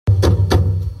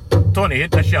Tony,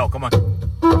 hit the show. Come on.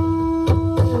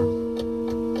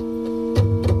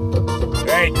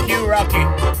 Hey, cue Rocky.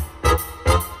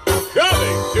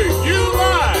 Coming to you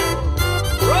live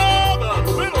from the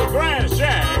Little Grass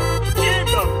Shack in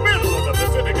the middle of the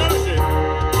Pacific Ocean.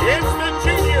 It's the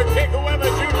Junior Kikuewa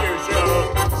Jr.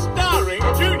 Show, starring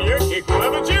Junior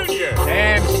Kikuewa Jr.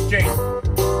 Damn straight.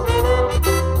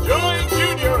 Join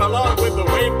Junior along with the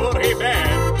Wayne Borje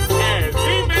Band as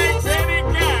he makes any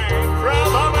gang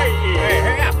from Hawaii. Hey,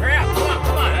 hurry up.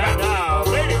 Come on. And now,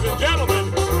 ladies and gentlemen,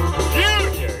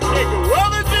 Junior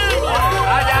Kikuewa Jr.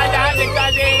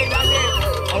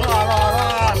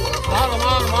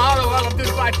 Mahalo, welcome to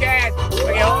the podcast.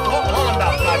 Okay, hold on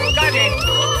now, cousin.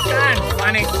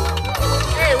 Funny.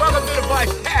 Hey, welcome to the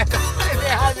podcast.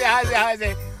 How's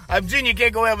it? I'm Junior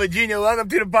Kikuewa Jr. Welcome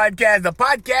to the podcast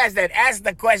that asks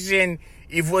the question,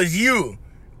 if it was you,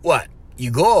 what?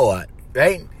 You go or what?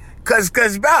 Right? Cause,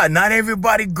 bro, not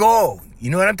everybody go. You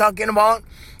know what I'm talking about?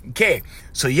 Okay,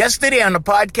 so yesterday on the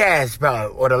podcast,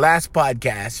 bro, or the last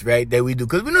podcast, right, that we do,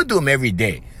 because we don't do them every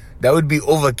day. That would be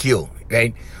overkill,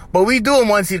 right? But we do them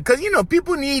once, because,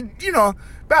 people need,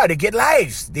 bro, they get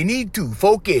lives. They need to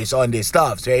focus on their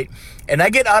stuffs, right? And I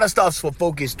get other stuffs for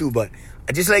focus too, but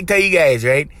I just like to tell you guys,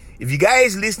 right? If you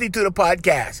guys listening to the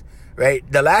podcast, right,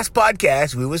 the last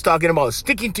podcast, we was talking about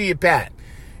sticking to your pat.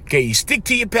 Okay, you stick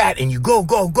to your pat and you go,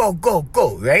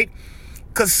 right?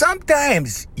 Because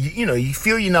sometimes, you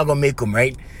feel you're not going to make them,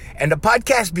 right? And the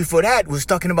podcast before that was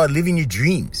talking about living your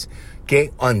dreams. Okay,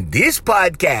 on this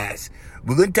podcast,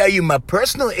 we're going to tell you my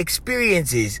personal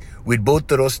experiences with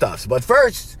both of those stuffs. But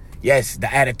first, yes,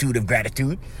 the attitude of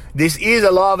gratitude. This is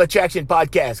a Law of Attraction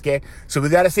podcast, okay? So we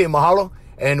got to say mahalo.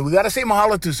 And we got to say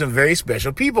mahalo to some very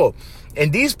special people.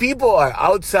 And these people are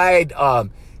outside.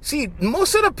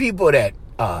 Most of the people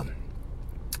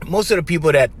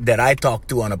that I talk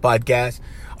to on a podcast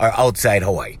are outside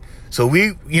Hawaii. So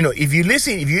if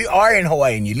you are in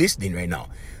Hawaii and you're listening right now,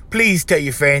 please tell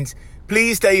your friends.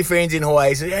 Please tell your friends in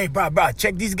Hawaii. Say, hey, bro,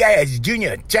 check this guy as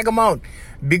Junior. Check him out.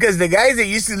 Because the guys that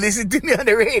used to listen to me on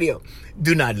the radio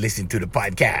do not listen to the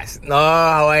podcast. No,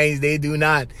 Hawaiians, they do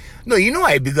not. No, you know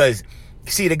why? Because,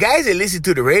 see, the guys that listen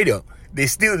to the radio, they're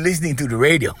still listening to the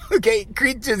radio. Okay?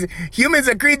 Humans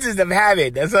are creatures of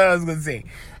habit. That's what I was going to say.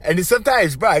 And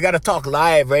sometimes, bro, I got to talk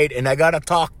live, right? And I got to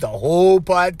talk the whole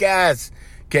podcast.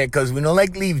 Okay? Because we don't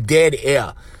like leave dead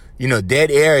air. Dead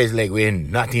air is like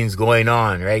when nothing's going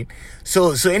on, right?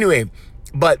 So anyway,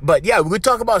 but yeah, we're going to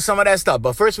talk about some of that stuff.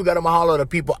 But first, we got to mahalo the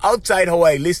people outside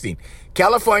Hawaii listening.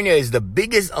 California is the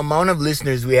biggest amount of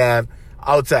listeners we have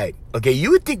outside. Okay,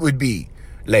 you would think would be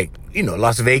like,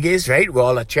 Las Vegas, right? Where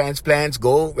all the transplants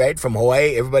go, right? From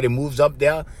Hawaii, everybody moves up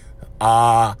there.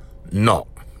 No.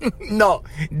 No,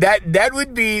 that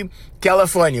would be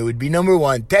California would be number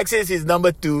 1. Texas is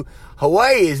number 2.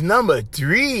 Hawaii is number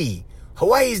 3.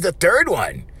 Hawaii is the third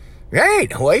one,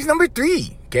 right? Hawaii's number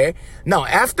 3, okay? Now,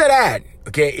 after that,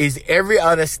 okay, is every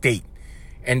other state.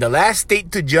 And the last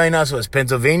state to join us was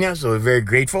Pennsylvania, so we're very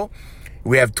grateful.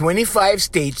 We have 25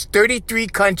 states, 33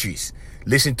 countries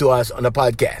listen to us on the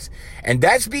podcast. And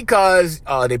that's because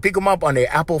they pick them up on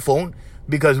their Apple phone,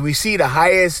 because we see the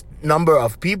highest number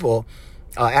of people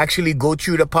actually go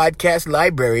through the podcast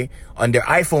library on their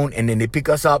iPhone, and then they pick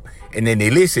us up and then they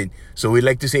listen. So we'd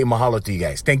like to say mahalo to you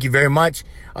guys. Thank you very much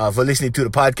for listening to the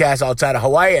podcast outside of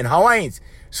Hawaii and Hawaiians.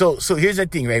 So here's the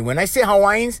thing, right? When I say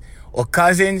Hawaiians or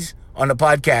cousins on the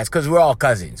podcast, because we're all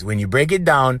cousins. When you break it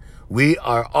down, we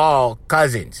are all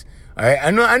cousins. All right?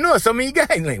 I know some of you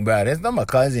guys like, bro, that's not my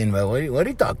cousin, bro. What are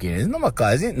you talking? It's not my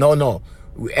cousin. No.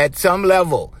 At some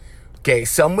level. Okay,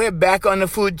 somewhere back on the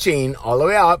food chain, all the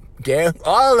way up, okay,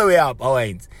 all the way up,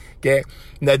 Hawaiians, okay.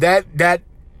 Now that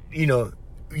you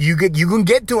can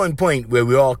get to one point where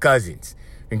we're all cousins,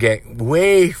 okay,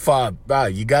 way far, bro.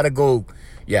 You gotta go,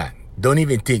 yeah. Don't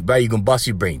even think, bro. You can bust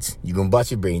your brains.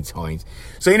 Hawaiians.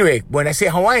 So anyway, when I say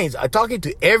Hawaiians, I'm talking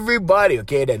to everybody,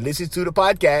 okay, that listens to the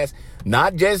podcast,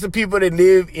 not just the people that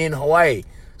live in Hawaii.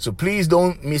 So please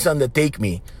don't misundertake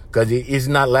me, because it's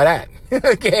not like that.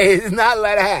 Okay, it's not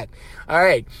like that. All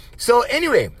right. So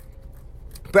anyway,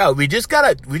 bro, we just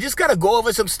gotta go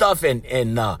over some stuff and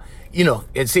and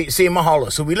say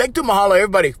mahalo. So we like to mahalo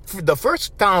everybody. The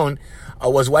first town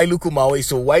was Wailuku, Maui.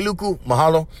 So Wailuku,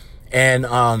 mahalo, and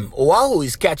Oahu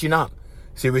is catching up.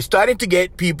 So we're starting to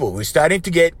get people. We're starting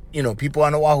to get people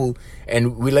on Oahu,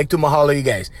 and we like to mahalo you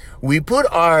guys. We put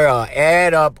our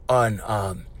ad up on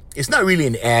it's not really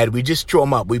an ad. We just throw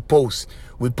them up. We post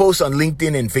on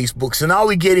LinkedIn and Facebook. So now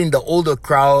we get in the older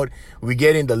crowd. We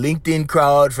get in the LinkedIn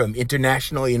crowd from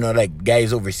international, like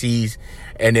guys overseas.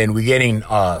 And then we get in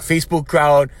Facebook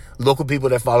crowd, local people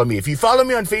that follow me. If you follow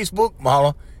me on Facebook,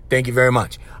 mahalo, thank you very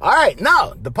much. All right,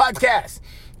 now the podcast.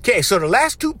 Okay, so the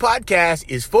last 2 podcasts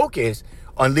is focused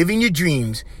on living your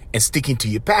dreams and sticking to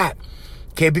your path.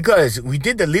 Okay, because we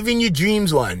did the living your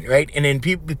dreams one, right? And then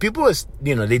people was,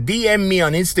 they DM me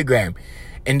on Instagram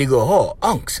and they go, "Oh,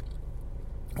 Unks,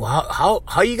 well,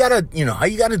 how you gotta,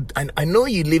 I know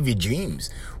you live your dreams.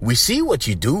 We see what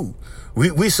you do.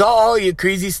 We saw all your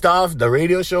crazy stuff, the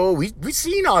radio show. We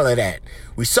seen all of that.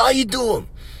 We saw you do them.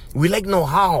 We know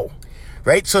how,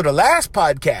 right? So the last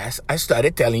podcast, I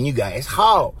started telling you guys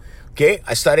how. Okay,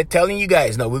 I started telling you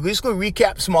guys. Now we're just gonna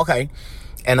recap small kind.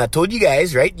 And I told you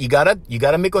guys, right? You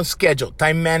gotta make on schedule,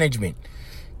 time management.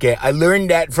 Okay, I learned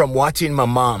that from watching my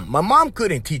mom. My mom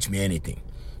couldn't teach me anything.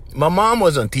 My mom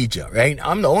was a teacher, right?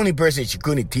 I'm the only person she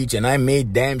couldn't teach, and I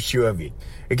made damn sure of it.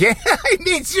 Okay, I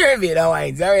made sure of it,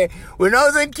 Hawaiians. All right, when I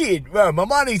was a kid, bro, my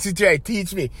mom used to try to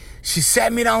teach me. She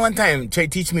sat me down one time,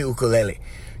 tried to teach me ukulele.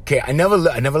 Okay, I never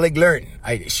learn.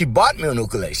 She bought me an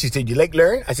ukulele. She said, "You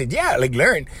learn?" I said, "Yeah, I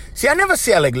learn." See, I never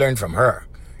say I learn from her.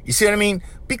 You see what I mean?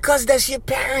 Because that's your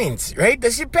parents, right?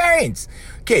 That's your parents.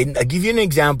 Okay, I'll give you an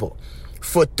example.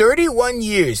 For 31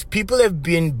 years, people have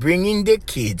been bringing their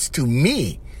kids to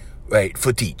me, right,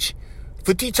 for teach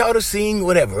how to sing,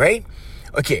 whatever, right?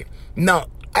 Okay, now,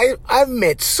 I've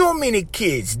met so many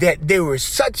kids that they were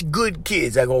such good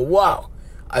kids. I go, wow,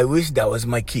 I wish that was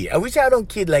my kid. I wish I had a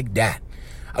kid like that.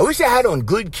 I wish I had a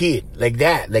good kid like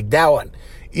that one.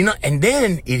 And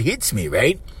then it hits me,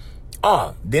 right?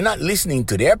 Oh, they're not listening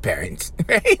to their parents,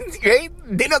 right? Right?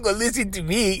 They're not going to listen to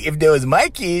me if there was my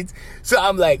kids. So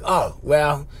I'm like, oh,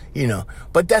 well,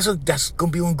 but that's going to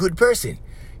be one good person.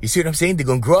 You see what I'm saying? They're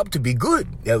going to grow up to be good.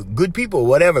 They're good people,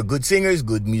 whatever, good singers,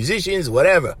 good musicians,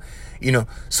 whatever,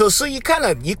 So you kind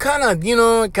of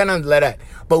let that.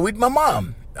 But with my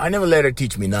mom, I never let her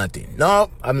teach me nothing.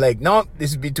 No, I'm like, no, this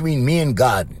is between me and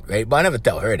God, right? But I never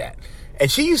tell her that.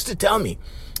 And she used to tell me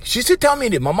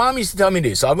this. My mom used to tell me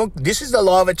this. So this is the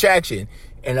law of attraction.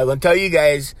 And I'm going to tell you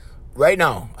guys right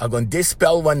now, I'm going to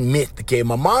dispel one myth, okay?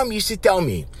 My mom used to tell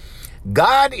me,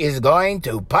 God is going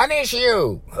to punish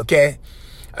you, okay?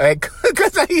 All right?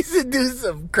 Because I used to do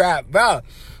some crap, bro.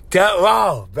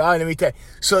 Bro, let me tell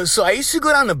you. So I used to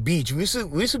go down the beach. We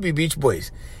used to be beach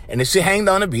boys. And they used to hang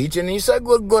down the beach. And they used to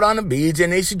go down the beach.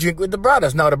 And they used to drink with the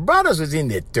brothers. Now, the brothers was in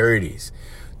their 30s.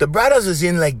 The brothers was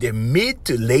in their mid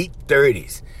to late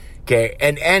 30s. Okay,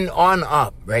 and on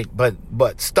up, right?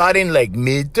 But starting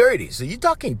mid 30s. So you're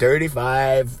talking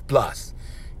 35 plus.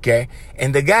 Okay?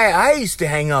 And the guy I used to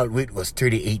hang out with was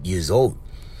 38 years old.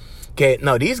 Okay,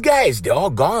 now these guys, they're all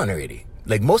gone already.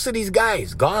 Most of these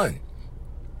guys, gone.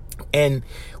 And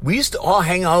we used to all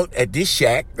hang out at this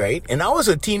shack, right? And I was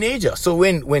a teenager. So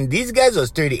when these guys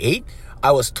was 38,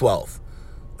 I was 12.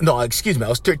 No, excuse me, I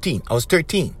was 13.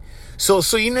 So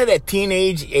that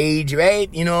teenage age, right?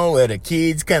 Where the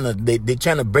kids they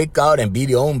trying to break out and be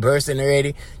their own person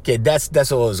already. Okay, that's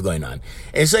what was going on.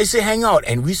 And so I used to hang out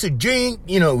and we used to drink,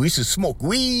 we used to smoke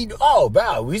weed. Oh,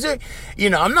 bro, we used to,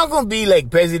 I'm not going to be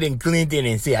like President Clinton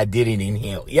and say I didn't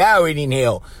inhale. Yeah, I already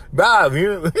inhale. Bro,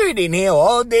 we inhale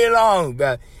all day long,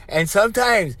 bro. And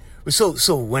sometimes,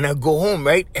 so when I go home,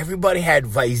 right, everybody had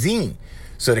Visine.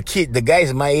 So the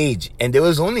guys my age, and there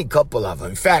was only a couple of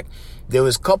them. In fact, there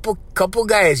was couple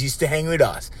guys used to hang with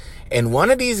us. And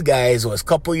one of these guys was a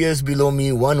couple years below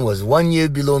me. One was 1 year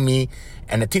below me.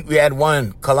 And I think we had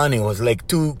one, Kalani was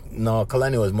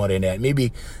Kalani was more than that.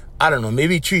 Maybe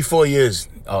 3-4 years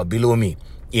below me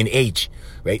in age.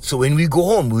 Right? So when we go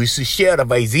home, we used to share the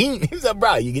Visine. He was like,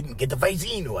 bro, you get the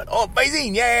Visine or what? Oh,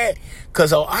 Visine, yeah.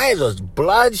 Because our eyes was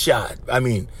bloodshot. I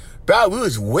mean, bro, we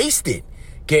was wasted.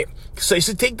 Okay? So I used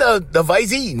to take the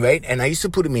Visine, right? And I used to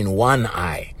put him in one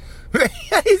eye.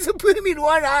 I used to put him in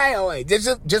one eye,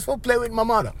 just for play with my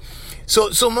mother. So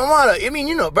my mother,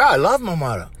 bro, I love my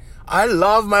mother. I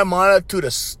love my mother to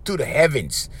the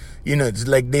heavens. It's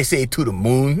like they say to the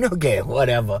moon. Okay,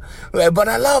 whatever. But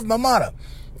I love my mother.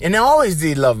 And I always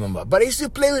did love my mother. But I used to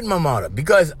play with my mother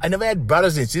because I never had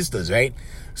brothers and sisters, right?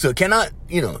 So cannot,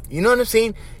 you know what I'm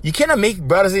saying? You cannot make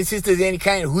brothers and sisters any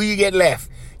kind. Who you get left?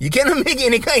 You cannot make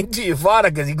any kind to your father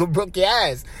because he could broke your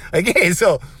ass. Okay,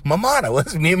 so my mother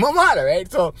was me, my mother,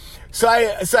 right? So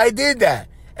I did that.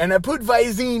 And I put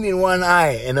Visine in one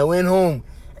eye and I went home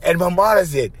and my mother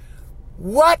said,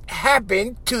 what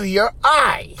happened to your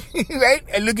eye? Right?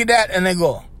 I look at that and I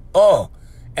go, oh.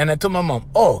 And I told my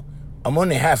mom, oh, I'm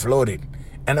only half loaded.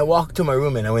 And I walked to my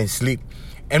room and I went to sleep.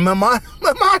 And my mom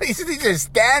used to just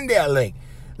stand there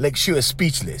like she was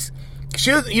speechless.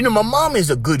 She was, my mom is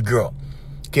a good girl.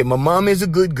 Okay, my mom is a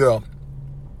good girl.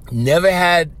 Never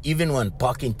had even one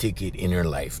parking ticket in her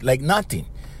life. Like nothing,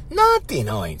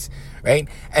 Heinz, right?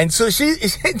 And so she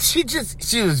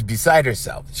was beside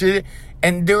herself.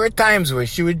 And there were times where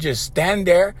she would just stand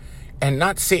there and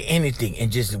not say anything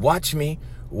and just watch me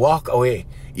walk away.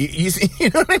 You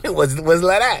know what I mean? It was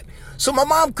like that. So my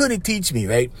mom couldn't teach me,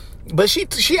 right? But she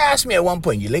asked me at one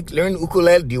point, you like learn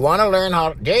ukulele? Do you want to learn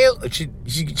how?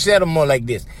 She said it more like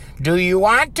this. Do you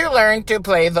want to learn to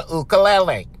play the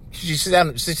ukulele? She said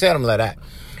them like that.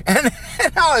 And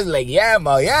I was like, yeah,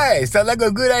 Ma, yeah, it sounds like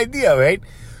a good idea, right?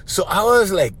 So I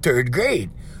was like 3rd grade.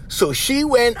 So she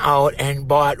went out and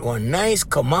bought one nice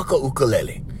Kamaka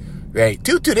ukulele, right?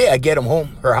 Till today, I get them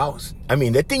home, her house. I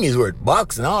mean, the thing is worth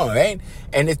bucks now, right?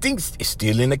 And the thing's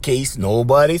still in the case.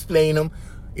 Nobody's playing them,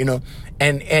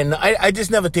 And I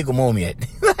just never take them home yet.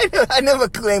 I never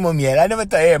claim them yet. I never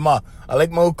tell, hey, Ma, I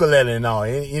like my ukulele now.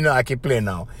 I can play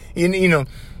now.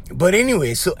 But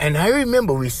anyway, and I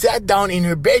remember we sat down in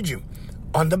her bedroom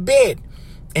on the bed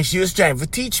and she was trying to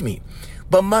teach me.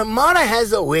 But my mother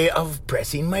has a way of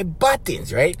pressing my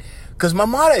buttons, right? Because my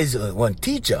mother is one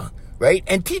teacher, right?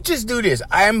 And teachers do this.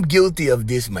 I am guilty of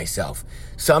this myself.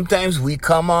 Sometimes we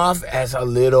come off as a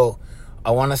little,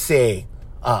 I want to say,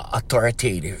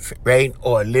 authoritative, right?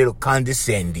 Or a little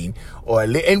condescending,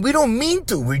 and we don't mean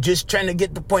to. We're just trying to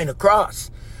get the point across.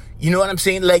 You know what I'm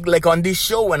saying? Like on this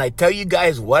show, when I tell you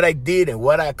guys what I did and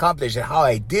what I accomplished and how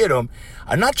I did them,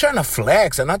 I'm not trying to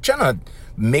flex. I'm not trying to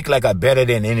make like I'm better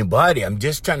than anybody. I'm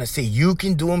just trying to say you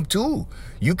can do them too.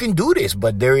 You can do this,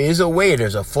 but there is a way.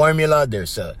 There's a formula.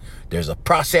 There's a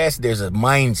process. There's a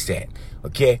mindset.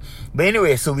 Okay? But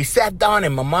anyway, so we sat down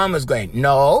and my mom was going,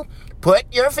 no, put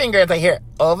your finger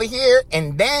over here,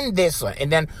 and then this one.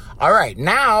 And then, all right,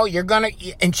 now you're going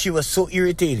to, and she was so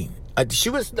irritating.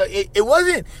 It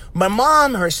wasn't, my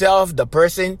mom herself, the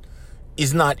person,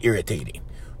 is not irritating.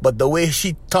 But the way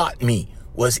she taught me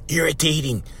was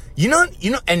irritating.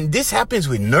 And this happens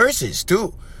with nurses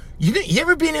too. You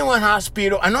ever been in one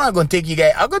hospital? I know I'm going to take you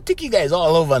guys, I'll go take you guys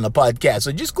all over on the podcast.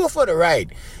 So just go for the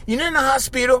ride. In the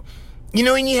hospital,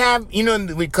 when you have,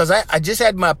 because I just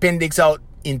had my appendix out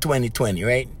in 2020,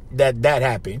 right? That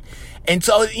happened. And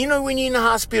so, when you're in the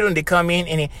hospital and they come in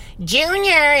and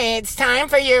Junior, it's time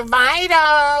for your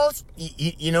vitals.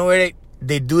 You know where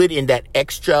they do it in that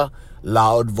extra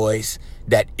loud voice,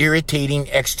 that irritating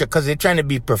extra, because they're trying to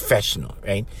be professional,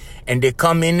 right? And they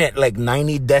come in at like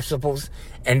 90 decibels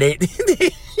and they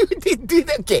do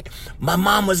that. Okay. My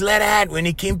mom was like that when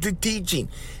it came to teaching.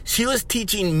 She was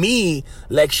teaching me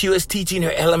like she was teaching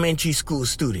her elementary school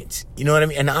students. You know what I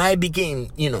mean? And I became,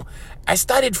 I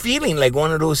started feeling like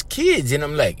one of those kids. And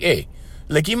I'm like, hey,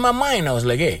 like in my mind, I was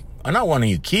like, hey, I'm not one of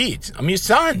you kids. I'm your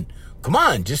son. Come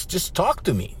on, just talk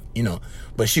to me,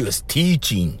 But she was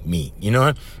teaching me,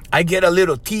 I get a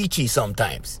little teachy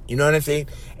sometimes. You know what I'm saying?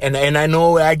 And I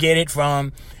know where I get it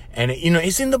from. And,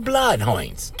 it's in the blood,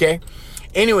 Heinz. Okay?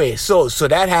 Anyway, so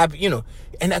that happened,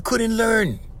 and I couldn't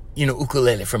learn,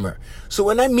 ukulele from her. So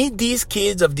when I meet these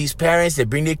kids of these parents that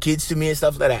bring their kids to me and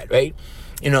stuff like that, right?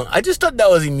 I just thought that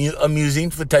was amusing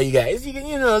to tell you guys,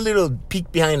 a little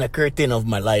peek behind the curtain of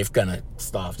my life kind of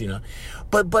stuff,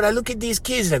 But I look at these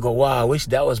kids and I go, wow, I wish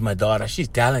that was my daughter. She's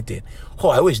talented. Oh,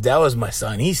 I wish that was my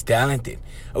son. He's talented.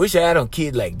 I wish I had a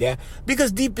kid like that.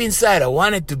 Because deep inside, I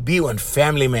wanted to be one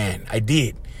family man. I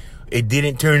did. It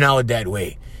didn't turn out that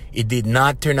way. It did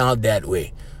not turn out that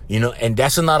way. And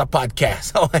that's another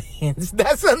podcast.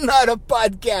 That's another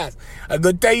podcast. I'm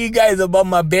going to tell you guys about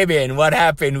my baby and what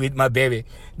happened with my baby.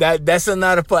 That's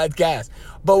another podcast.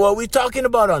 But what we're talking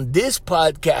about on this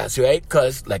podcast, right?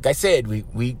 Because, like I said,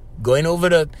 we going over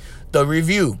the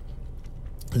review.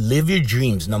 Live your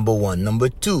dreams, number 1. Number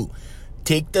 2,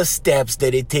 take the steps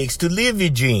that it takes to live your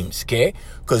dreams, okay?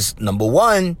 Because number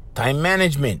 1, time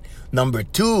management. Number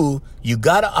 2, you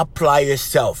got to apply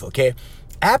yourself, okay?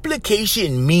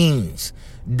 Application means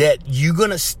that you're going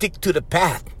to stick to the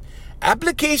path.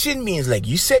 Application means like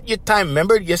you set your time.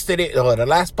 Remember yesterday or the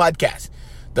last podcast?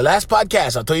 The last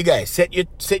podcast, I'll tell you guys, set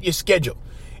your schedule.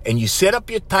 And you set up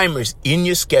your timers in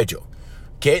your schedule.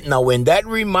 Okay, now when that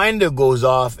reminder goes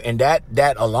off and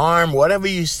that alarm, whatever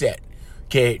you set,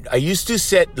 okay, I used to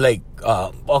set like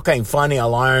all kind of funny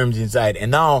alarms inside,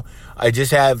 and now I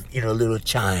just have, little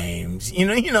chimes,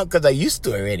 because I used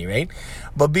to already, right?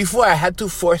 But before I had to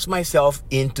force myself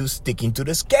into sticking to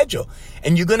the schedule.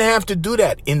 And you're going to have to do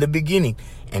that in the beginning.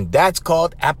 And that's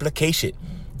called application.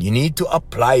 You need to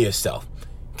apply yourself.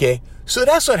 Okay? So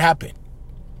that's what happened.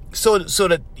 So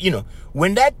that,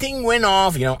 when that thing went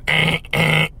off, you know,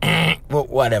 well,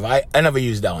 whatever. I never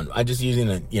used that one. I'm just using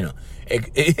a, you know,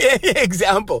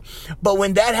 example. But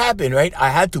when that happened, right, I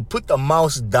had to put the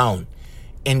mouse down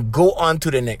and go on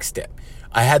to the next step.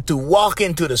 I had to walk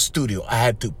into the studio. I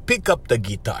had to pick up the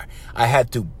guitar. I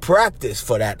had to practice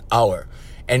for that hour.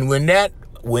 And when that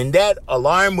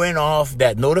alarm went off,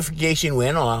 that notification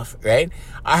went off, right,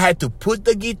 I had to put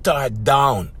the guitar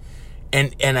down.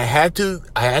 And I had to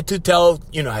tell,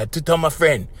 you know, I had to tell my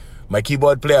friend, my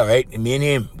keyboard player, right? And me and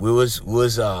him, we was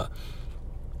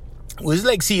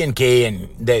like C and K, and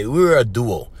we were a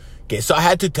duo. Okay, so I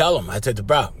had to tell him. I said,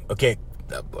 bro, okay,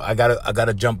 I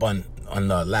gotta jump on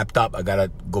the laptop. I gotta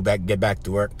get back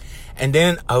to work, and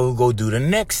then I will go do the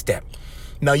next step.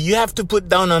 Now you have to put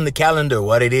down on the calendar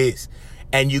what it is,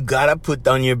 and you gotta put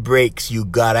down your breaks. You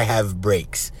gotta have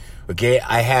breaks. Okay,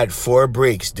 I had 4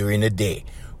 breaks during the day.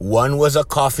 One was a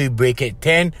coffee break at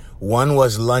 10. One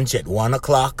was lunch at 1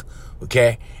 o'clock.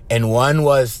 Okay, and one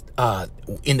was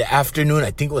in the afternoon. I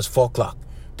think it was 4 o'clock.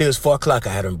 I think it was 4 o'clock. I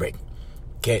had a break.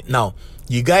 Okay, now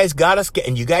you guys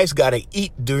gotta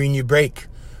eat during your break.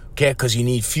 Okay, because you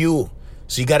need fuel,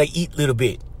 so you gotta eat a little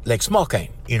bit, like small kind.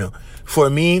 You know, for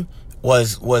me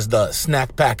was the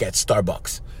snack pack at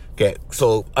Starbucks. Okay,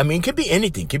 so I mean, it could be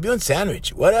anything. It could be on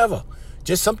sandwich, whatever.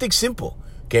 Just something simple.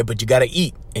 Okay, but you gotta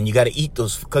eat, and you gotta eat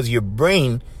those because your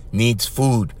brain needs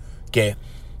food. Okay,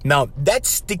 now that's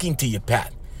sticking to your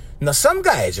path. Now some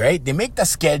guys, right, they make the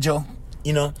schedule,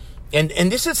 you know, and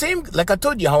this is the same, like I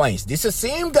told you, Hawaiians, this is the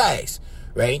same guys,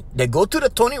 right? They go to the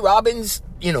Tony Robbins,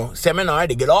 you know, seminar,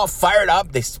 they get all fired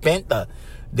up, they spent the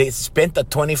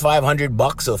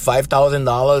 $2,500 or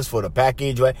 $5,000 for the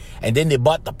package, right? And then they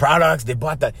bought the products, they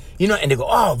bought the, you know, and they go,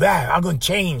 oh man, I'm gonna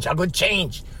change.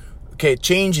 Okay,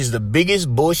 change is the biggest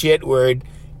bullshit word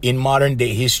in modern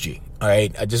day history. All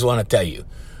right, I just want to tell you,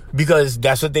 because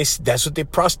that's what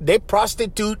they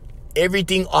prostitute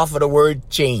everything off of the word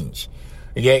change.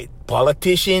 Okay,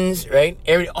 politicians, right?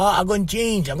 I'm gonna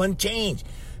change.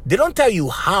 They don't tell you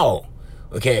how.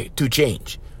 Okay, to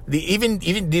change. Even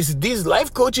these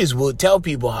life coaches will tell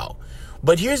people how.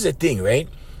 But here's the thing, right?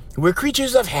 We're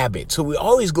creatures of habit, so we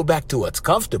always go back to what's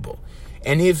comfortable.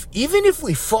 And even if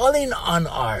we fall in on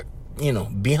our, you know,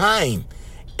 behind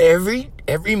every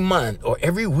month or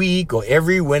every week or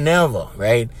every whenever,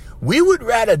 right? We would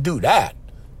rather do that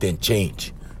than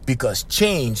change, because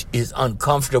change is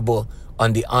uncomfortable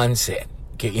on the onset,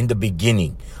 okay, in the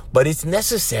beginning, but it's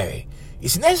necessary.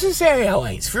 It's necessary,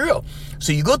 Hawaiians, for real.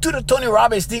 So you go to the Tony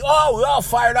Robbins thing, oh, we're all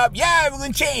fired up. Yeah, we're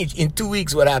going to change. In 2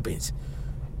 weeks, what happens?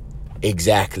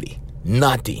 Exactly.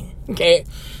 Nothing. Okay.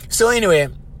 So anyway,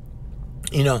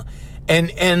 you know,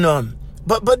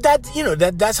 but that, you know,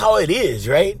 that's how it is,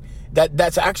 right?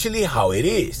 That's actually how it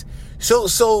is.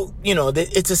 So, you know,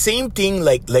 it's the same thing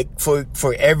like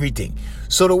for everything.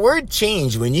 So the word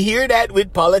change, when you hear that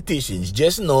with politicians,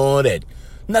 just know that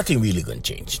nothing really gonna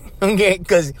change. Okay.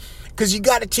 Cause you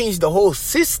gotta change the whole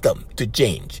system to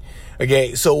change.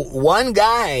 Okay. So one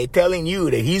guy telling you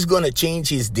that he's gonna change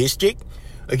his district,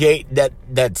 okay,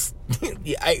 that's,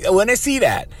 when I see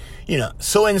that, you know,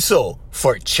 so-and-so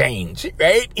for change,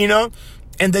 right? You know,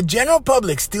 and the general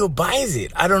public still buys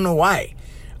it. I don't know why.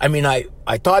 I mean, I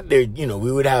thought there, you know,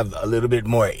 we would have a little bit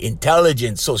more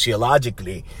intelligence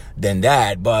sociologically than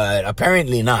that, but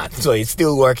apparently not. So it's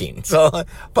still working. So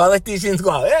politicians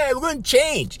go, hey, we're going to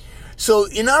change. So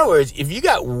in other words, if you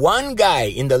got one guy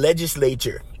in the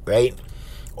legislature, right,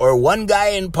 or one guy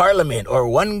in parliament, or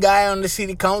one guy on the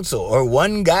city council, or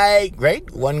one guy, right,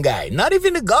 one guy, not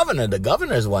even the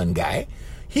governor's one guy,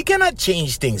 he cannot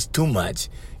change things too much.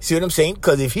 See what I'm saying?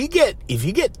 Because if he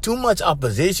get too much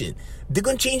opposition, they're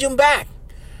going to change him back.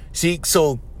 See,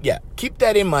 so yeah, keep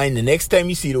that in mind the next time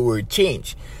you see the word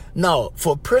change. Now,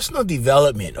 for personal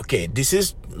development, okay, this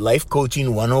is Life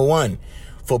Coaching 101.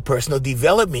 For personal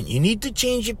development, you need to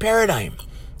change your paradigm.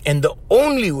 And the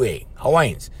only way,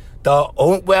 Hawaiians,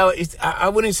 I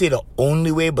wouldn't say the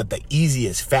only way, but the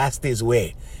easiest, fastest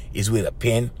way is with a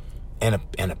pen and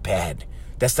a pad.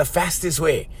 That's the fastest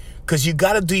way. Because you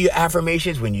got to do your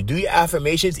affirmations. When you do your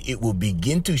affirmations, it will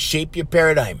begin to shape your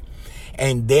paradigm.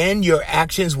 And then your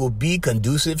actions will be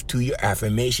conducive to your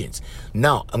affirmations.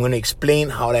 Now, I'm going to explain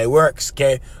how that works.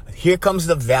 Okay, here comes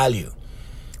the value.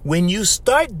 When you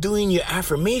start doing your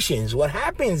affirmations, what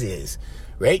happens is,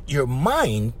 right, your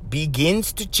mind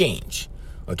begins to change.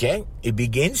 Okay, you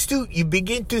begin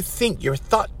to think, your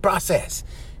thought process.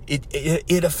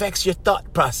 It affects your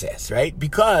thought process, right?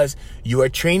 Because you are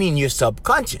training your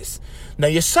subconscious. Now,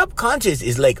 your subconscious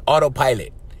is like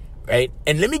autopilot, right?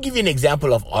 And let me give you an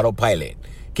example of autopilot.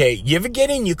 Okay, you ever get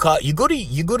in your car? You go to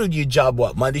your job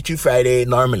what, Monday through Friday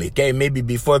normally. Okay, maybe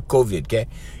before COVID. Okay,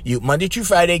 you Monday through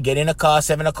Friday get in a car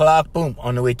 7:00, boom,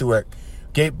 on the way to work.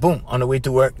 Okay, boom, on the way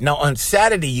to work. Now on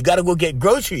Saturday you gotta go get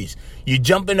groceries. You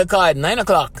jump in the car at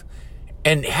 9:00,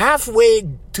 and halfway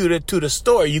to the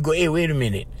store you go, hey, wait a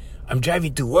minute, I'm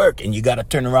driving to work, and you gotta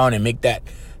turn around and make that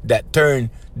turn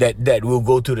that will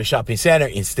go to the shopping center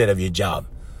instead of your job.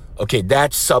 Okay,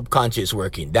 that's subconscious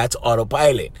working. That's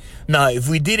autopilot. Now, if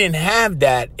we didn't have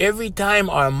that, every time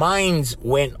our minds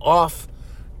went off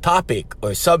topic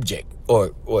or subject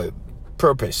or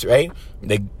purpose, right?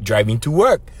 Like driving to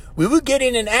work, we would get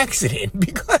in an accident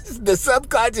because the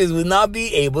subconscious would not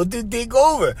be able to take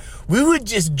over. We would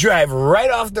just drive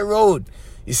right off the road.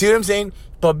 You see what I'm saying?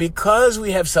 But because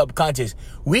we have subconscious,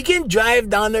 we can drive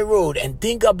down the road and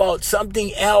think about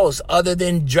something else other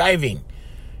than driving.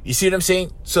 You see what I'm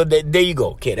saying? So there you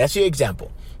go. Okay, that's your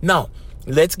example. Now,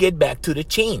 let's get back to the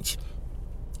change.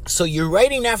 So you're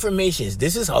writing affirmations.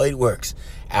 This is how it works.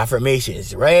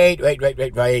 Affirmations, right.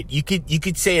 You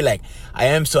could say like, I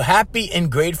am so happy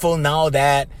and grateful now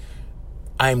that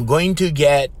I'm going to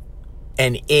get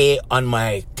an A on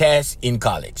my test in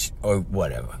college or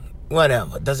whatever.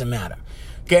 It doesn't matter.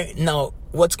 Okay, now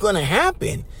what's going to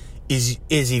happen is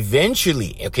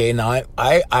eventually, okay, now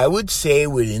I would say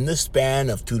within the span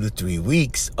of 2 to 3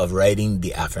 weeks of writing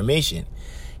the affirmation.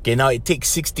 Okay, now it takes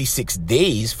 66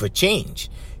 days for change.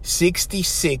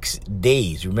 66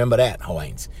 days. Remember that,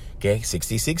 Hawaiians. Okay,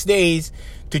 66 days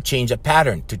to change a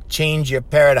pattern, to change your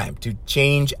paradigm, to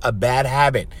change a bad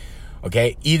habit.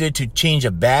 Okay, either to change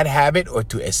a bad habit or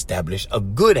to establish a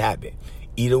good habit.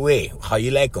 Either way, how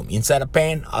you like them. Inside a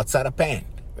pan, outside a pan,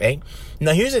 right?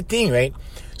 Now, here's the thing, right?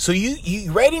 So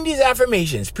you writing these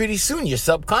affirmations, pretty soon your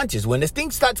subconscious, when this thing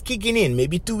starts kicking in,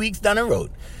 maybe 2 weeks down the road,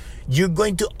 you're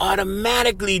going to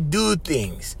automatically do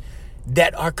things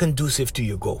that are conducive to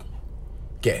your goal.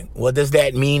 Okay, what does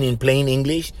that mean in plain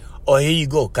English? Oh, here you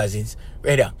go, cousins.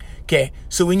 Right down. Okay,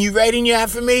 so when you write in your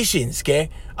affirmations,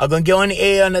 okay, I'm going to get an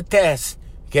A on the test,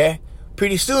 okay,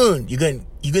 pretty soon you're going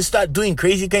to start doing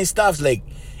crazy kind of stuff like,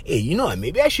 hey, you know what,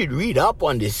 maybe I should read up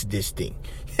on this thing.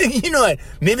 You know what,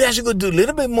 maybe I should go do a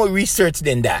little bit more research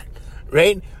than that,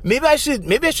 right? Maybe I should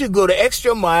go the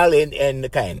extra mile and the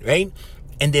kind, right?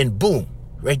 And then boom,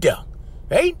 right there,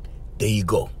 right? There you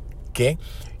go, okay?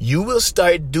 You will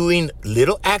start doing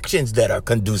little actions that are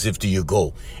conducive to your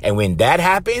goal. And when that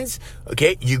happens,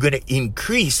 okay, you're going to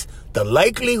increase the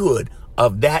likelihood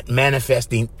of that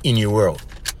manifesting in your world.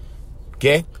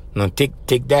 Okay? Now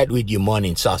take that with your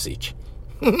morning sausage.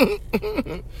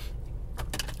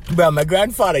 Bro, my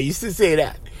grandfather used to say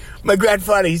that. My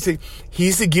grandfather, he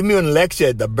used to give me a lecture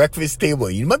at the breakfast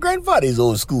table. My grandfather is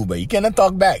old school, but you cannot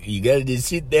talk back. You got to just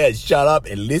sit there and shut up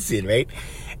and listen, right?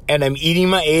 And I'm eating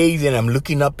my eggs and I'm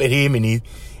looking up at him and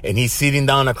he's sitting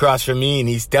down across from me and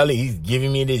he's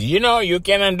giving me this, you know, you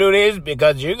cannot do this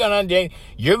because you're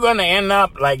gonna end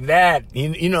up like that,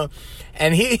 you know.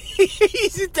 And he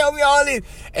used to tell me all this,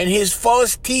 and his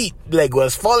false teeth like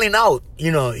was falling out,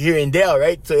 you know, here and there,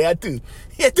 right? So he had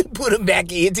to put them back.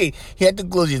 He had to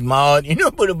close his mouth, you know,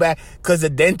 put them back because the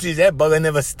dentist, that bugger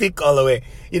never stick all the way,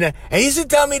 you know. And he used to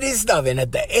tell me this stuff, and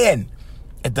at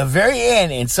the very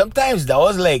end, and sometimes that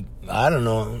was like, I don't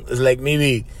know, it was like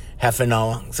maybe half an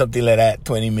hour, something like that,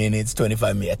 20 minutes,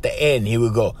 25 minutes. At the end, he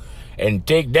would go, and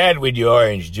take that with your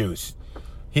orange juice.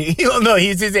 He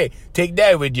used to say, take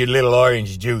that with your little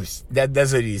orange juice.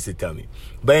 That's what he used to tell me.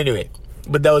 But anyway,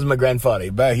 that was my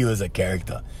grandfather. But he was a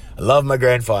character. I love my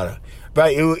grandfather.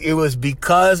 But it was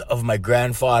because of my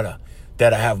grandfather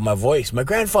that I have my voice. My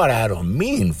grandfather had a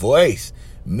mean voice.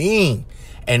 Mean.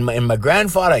 And my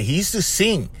grandfather, he used to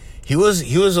sing. He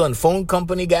was on phone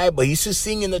company guy, but he used to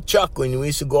sing in the truck when we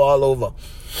used to go all over.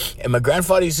 And my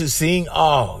grandfather used to sing.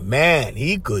 Oh, man,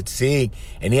 he could sing.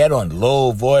 And he had one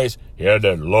low voice. He had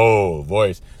that low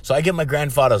voice. So I get my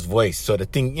grandfather's voice. So the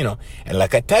thing, you know, and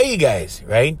like I tell you guys,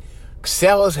 right?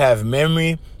 Cells have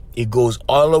memory. It goes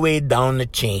all the way down the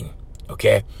chain,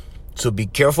 okay? So be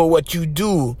careful what you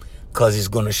do because it's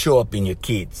going to show up in your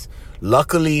kids.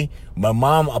 Luckily, my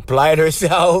mom applied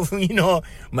herself, you know.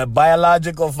 My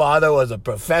biological father was a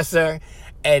professor.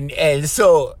 And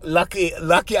so lucky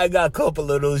I got a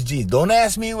couple of those genes. Don't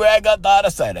ask me where I got the other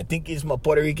side. I think it's my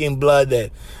Puerto Rican blood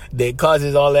that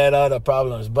causes all that other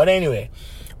problems. But anyway,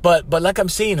 but like I'm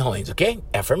saying, Hawaiians, okay?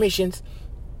 Affirmations.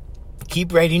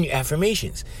 Keep writing your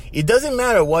affirmations. It doesn't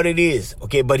matter what it is,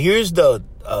 okay? But here's the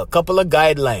couple of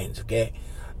guidelines, okay?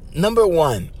 Number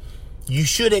 1, you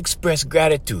should express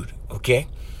gratitude, okay?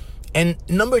 And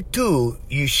number 2,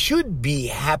 you should be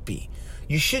happy.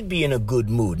 You should be in a good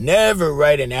mood. Never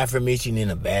write an affirmation in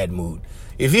a bad mood.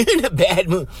 If you're in a bad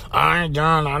mood, like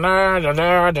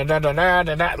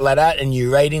that, and you're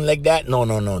writing like that, no,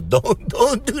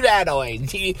 don't do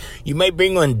that. You might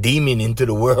bring one demon into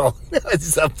the world,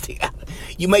 something.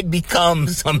 You might become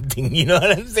something. You know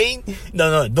what I'm saying?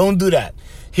 No, don't do that.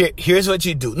 Here's what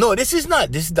you do. No, this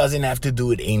doesn't have to do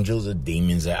with angels or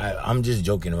demons. I'm just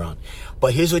joking around.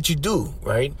 But here's what you do,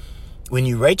 right? When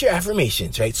you write your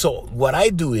affirmations, right? So what I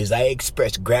do is I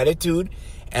express gratitude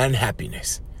and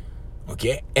happiness.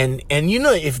 Okay? And you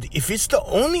know, if it's the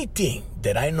only thing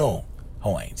that I know,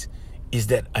 Hawaiians, is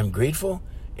that I'm grateful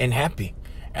and happy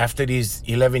after these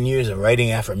 11 years of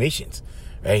writing affirmations,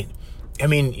 right? I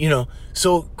mean, you know,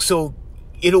 so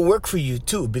it'll work for you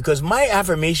too, because my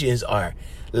affirmations are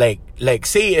like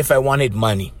say if I wanted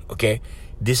money, okay?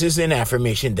 This is an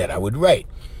affirmation that I would write.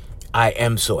 I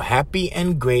am so happy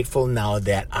and grateful now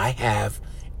that I have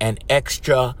an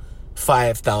extra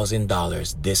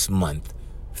 $5,000 this month.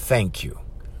 Thank you.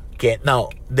 Okay, now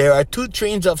there are two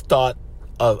trains of thought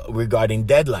regarding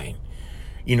deadline.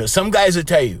 You know, some guys will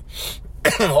tell you,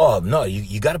 oh no,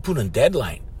 you got to put a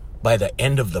deadline by the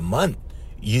end of the month.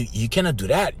 You cannot do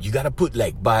that. You got to put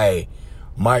like by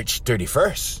March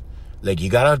 31st. Like you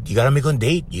gotta make on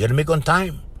date. You gotta make on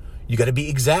time. You gotta be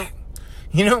exact.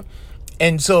 You know,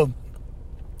 and so.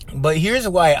 But here's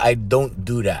why I don't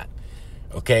do that,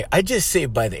 okay? I just say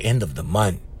by the end of the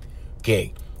month,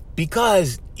 okay?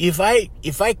 Because if I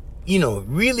you know,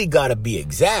 really gotta be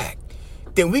exact,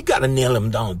 then we gotta nail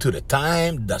them down to the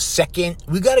time, the second.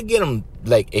 We gotta get them,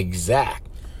 like, exact,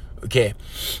 okay?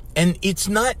 And it's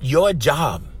not your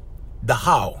job, the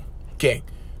how, okay?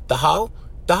 The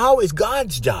how is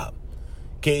God's job,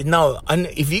 okay? Now,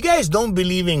 if you guys don't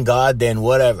believe in God, then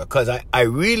whatever, because I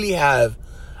really have...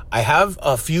 I've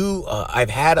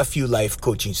had a few life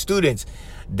coaching students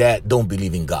that don't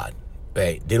believe in God,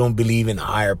 right? They don't believe in a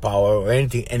higher power or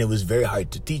anything, and it was very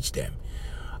hard to teach them.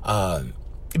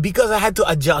 Because I had to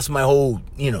adjust my whole,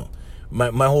 you know,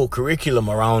 my whole curriculum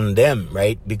around them,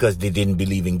 right? Because they didn't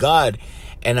believe in God.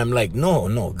 And I'm like,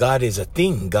 no, God is a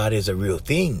thing. God is a real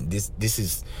thing. This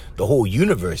is, the whole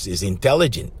universe is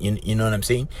intelligent. You know what I'm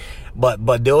saying?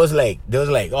 But there was like,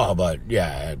 oh, but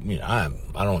yeah, you know,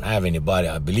 I don't have anybody.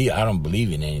 I don't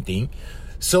believe in anything.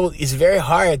 So it's very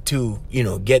hard to, you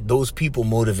know, get those people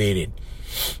motivated.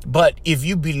 But if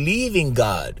you believe in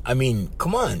God, I mean,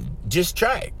 come on, just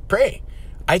try, pray.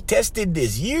 I tested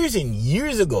this years and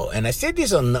years ago, and I said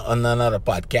this on another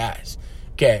podcast.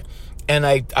 Okay. And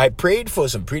I prayed for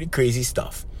some pretty crazy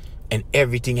stuff, and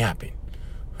everything happened,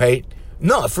 right?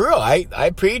 No, for real.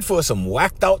 I prayed for some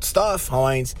whacked out stuff,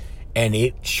 Hawaiians, and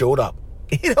it showed up.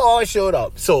 It all showed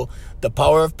up. So the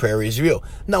power of prayer is real.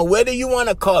 Now, whether you want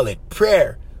to call it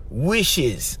prayer,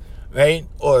 wishes, right?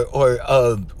 Or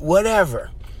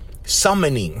whatever,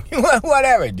 summoning,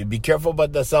 whatever. Be careful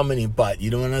about the summoning part. You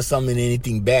don't want to summon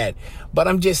anything bad. But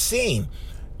I'm just saying,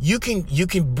 you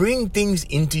can bring things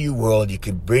into your world. You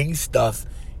can bring stuff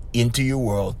into your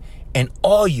world. And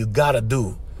all you got to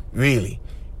do, really,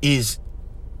 is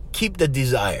keep the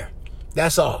desire.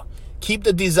 That's all. Keep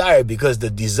the desire, because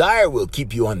the desire will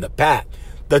keep you on the path.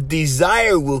 The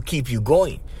desire will keep you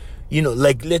going. You know,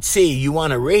 like, let's say you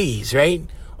want a raise, right?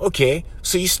 Okay,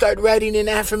 so you start writing an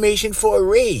affirmation for a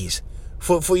raise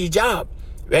for your job,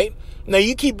 right? Now,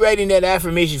 you keep writing that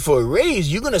affirmation for a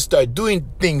raise, you're going to start doing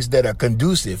things that are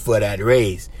conducive for that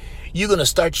raise. You're going to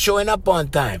start showing up on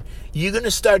time. You're going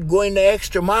to start going the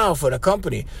extra mile for the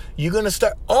company. You're going to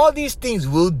start, all these things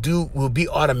will be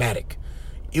automatic.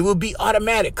 It will be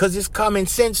automatic because it's common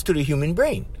sense to the human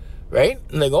brain, right?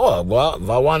 Like, oh, well, if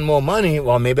I want more money,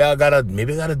 well, maybe I gotta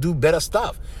do better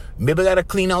stuff. Maybe I gotta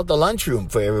clean out the lunchroom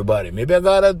for everybody. Maybe I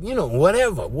gotta, you know,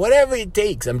 whatever it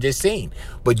takes. I'm just saying.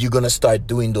 But you're gonna start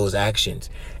doing those actions,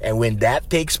 and when that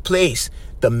takes place,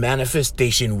 the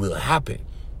manifestation will happen.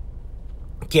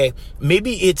 Okay,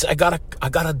 maybe it's I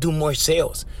gotta do more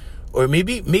sales, or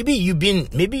maybe you've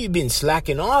been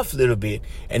slacking off a little bit,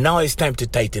 and now it's time to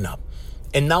tighten up,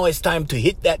 and now it's time to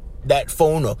hit that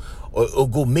phone or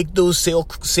go make those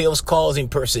sales calls in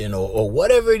person, or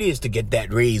whatever it is to get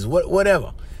that raise,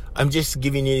 whatever. I'm just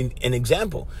giving you an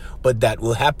example, but that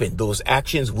will happen. Those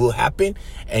actions will happen,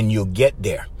 and you'll get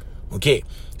there. Okay,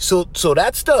 so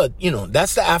that's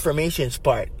the affirmations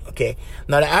part. Okay,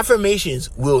 now the affirmations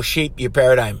will shape your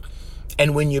paradigm,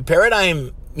 and when your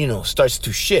paradigm, starts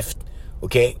to shift,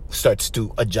 okay, starts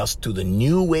to adjust to the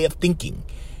new way of thinking,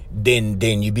 then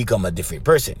you become a different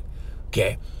person.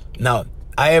 Okay, now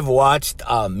I have watched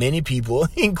many people,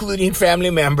 including family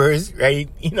members, right?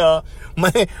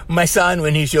 My son,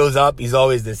 when he shows up, he's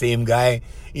always the same guy,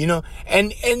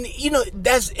 and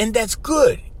that's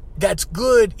good. that's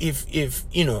good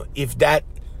if that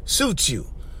suits you.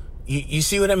 You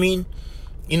see what I mean?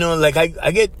 Like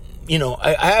I get,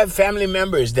 I have family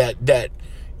members that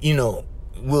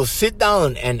will sit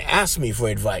down and ask me for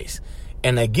advice,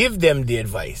 and I give them the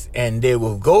advice, and they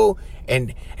will go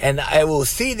and I will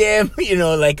see them,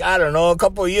 like, I don't know, a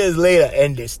couple of years later,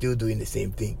 and they're still doing the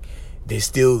same thing. They're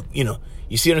still,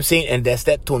 you see what I'm saying? And that's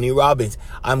that Tony Robbins.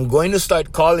 I'm going to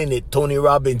start calling it Tony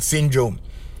Robbins syndrome.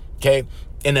 Okay?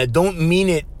 And I don't mean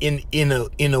it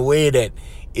in a way that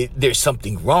there's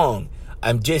something wrong.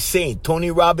 I'm just saying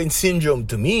Tony Robbins syndrome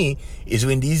to me is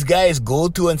when these guys go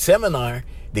to a seminar,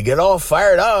 they get all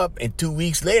fired up, and 2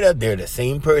 weeks later, they're the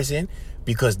same person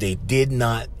because they did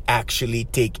not actually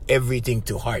take everything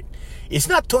to heart. It's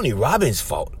not Tony Robbins'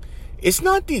 fault. It's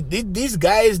not these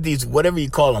guys, these whatever you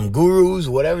call them, gurus,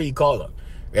 whatever you call them,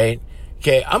 right?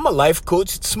 Okay, I'm a life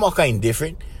coach. It's small kind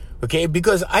different, okay?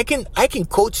 Because I can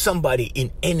coach somebody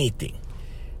in anything.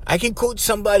 I can coach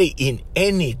somebody in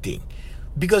anything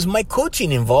because my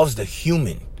coaching involves the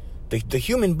human, the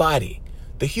human body,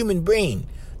 the human brain,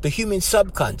 the human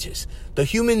subconscious, the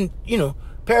human,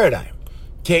 paradigm.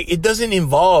 Okay, it doesn't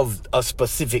involve a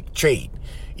specific trade.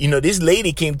 This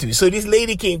lady came to me. So this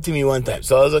lady came to me one time.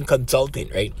 So I was on consulting,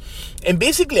 right? And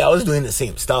basically I was doing the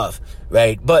same stuff,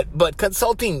 right? But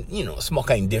consulting, small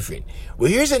kind different. Well,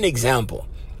 here's an example.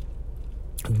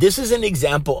 This is an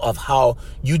example of how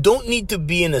you don't need to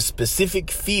be in a specific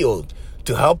field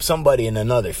to help somebody in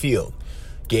another field.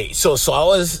 Okay, so I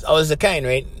was the kind,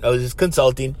 right? I was just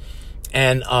consulting,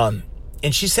 and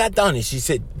she sat down and she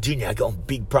said, "Junior, I got a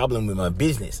big problem with my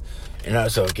business." And I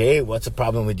was like, "Okay, what's the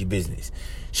problem with your business?"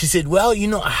 She said, "Well,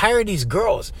 I hire these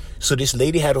girls." So this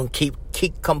lady had on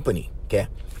cake company, okay?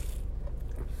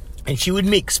 And she would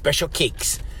make special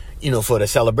cakes, for the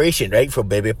celebration, right? For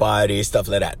baby parties, stuff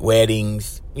like that,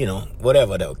 weddings,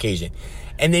 whatever the occasion.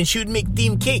 And then she would make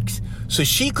themed cakes. So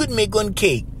she could make one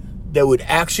cake that would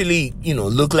actually,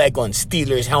 look like on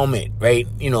Steelers helmet, right?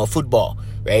 Football,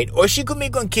 right? Or she could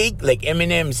make one cake like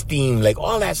M&M's theme, like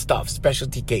all that stuff,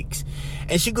 specialty cakes.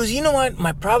 And she goes, "You know what?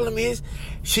 My problem is,"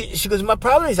 she goes, "my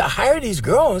problem is I hire these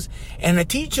girls and I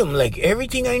teach them like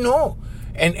everything I know.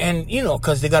 And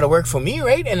cause they gotta work for me,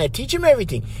 right? And I teach them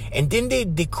everything. And then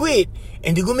they quit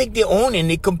and they go make their own and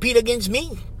they compete against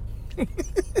me."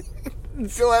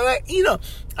 So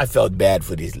I felt bad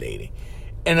for this lady.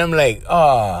 And I'm like,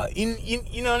 oh,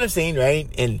 you know what I'm saying, right?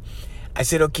 And I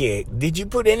said, "Okay, did you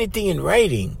put anything in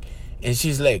writing?" And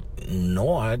she's like,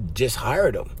 "No, I just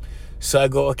hired them." So I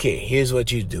go, "Okay, here's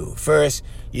what you do. First,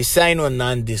 you sign a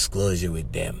non-disclosure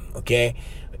with them, okay?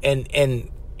 And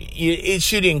it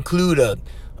should include a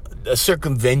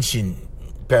circumvention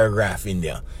paragraph in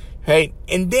there, right?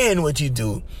 And then what you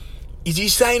do is you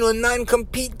sign a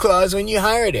non-compete clause when you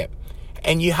hire them.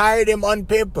 And you hire them on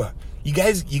paper. You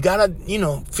guys, you gotta,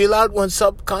 fill out one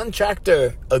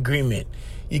subcontractor agreement.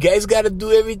 You guys gotta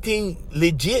do everything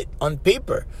legit on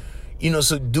paper.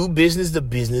 So do business the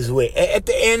business way. At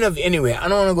the end of, anyway, I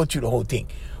don't want to go through the whole thing.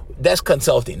 That's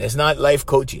consulting. That's not life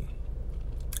coaching.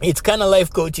 It's kind of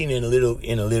life coaching in a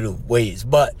little ways.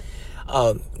 But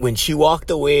when she walked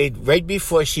away, right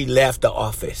before she left the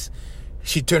office,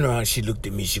 she turned around, she looked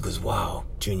at me, she goes, "Wow,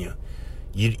 Junior,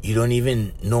 you don't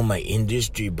even know my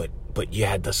industry, but you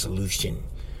had the solution."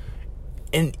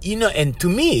 And, and to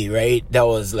me, right, that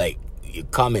was like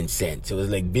common sense. It was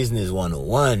like business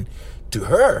 101. To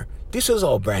her, this was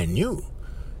all brand new.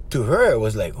 To her, it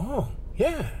was like, "Oh,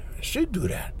 yeah, I should do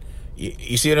that."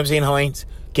 You see what I'm saying, Heinz?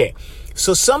 Okay,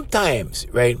 so sometimes,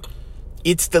 right,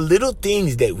 it's the little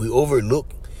things that we overlook.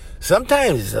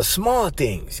 Sometimes it's the small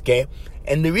things, okay?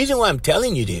 And the reason why I'm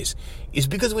telling you this is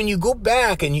because when you go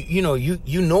back and you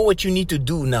know what you need to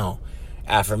do now.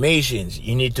 Affirmations,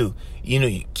 you need to,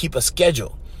 you keep a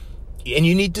schedule. And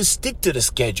you need to stick to the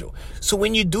schedule. So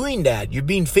when you're doing that, you're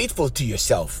being faithful to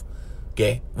yourself.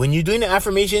 Okay? When you're doing the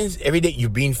affirmations every day, you're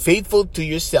being faithful to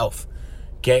yourself.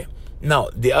 Okay? Now,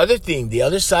 the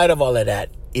other side of all of that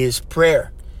is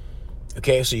prayer.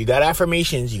 Okay? So you got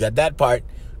affirmations, you got that part.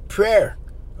 Prayer.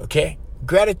 Okay?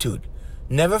 Gratitude.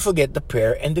 Never forget the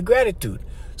prayer and the gratitude.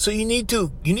 So you need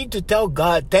to tell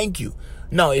God thank you.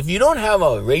 Now, if you don't have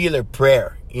a regular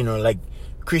prayer, like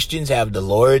Christians have the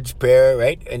Lord's Prayer,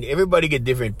 right? And everybody get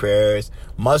different prayers.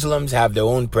 Muslims have their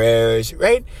own prayers,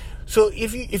 right? So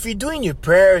if you're doing your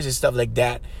prayers and stuff like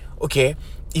that, okay,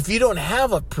 if you don't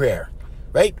have a prayer,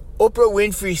 right? Oprah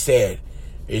Winfrey said,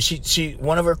 she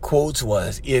one of her quotes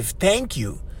was, "If thank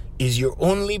you is your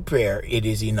only prayer, it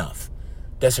is enough."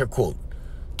 That's her quote.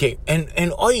 Okay,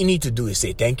 and all you need to do is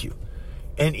say thank you.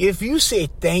 And if you say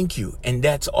thank you and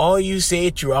that's all you say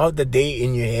throughout the day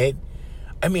in your head,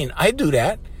 I mean, I do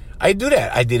that. I do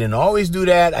that. I didn't always do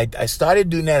that. I started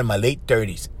doing that in my late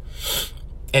 30s.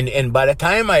 And by the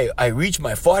time I reached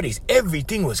my 40s,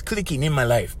 everything was clicking in my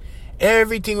life.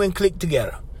 Everything went click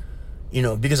together.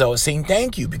 Because I was saying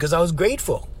thank you, because I was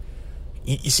grateful.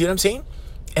 You see what I'm saying?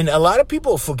 And a lot of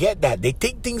people forget that. They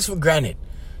take things for granted.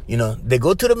 They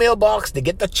go to the mailbox, they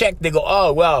get the check, they go,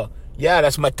 oh, well, yeah,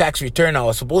 that's my tax return. I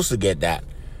was supposed to get that.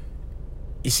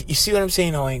 You see what I'm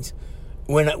saying, Hawaiians?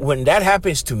 When that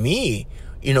happens to me,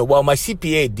 while my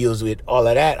CPA deals with all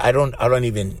of that, I don't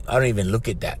even look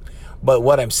at that. But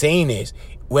what I'm saying is,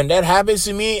 when that happens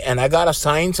to me and I gotta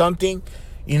sign something,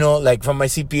 like from my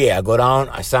CPA, I go down,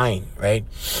 I sign, right?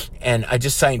 And I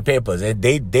just sign papers.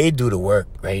 They do the work,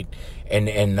 right? And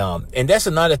that's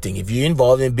another thing. If you're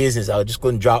involved in business, I'll just go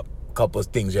and drop a couple of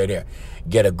things right there.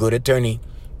 Get a good attorney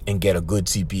and get a good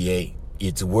CPA.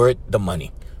 It's worth the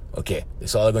money. Okay,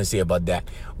 that's all I'm going to say about that.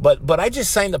 But I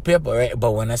just signed the paper, right?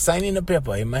 But when I sign in the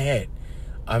paper in my head,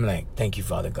 I'm like, thank you,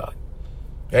 Father God.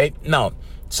 Right? Now,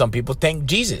 some people thank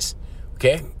Jesus.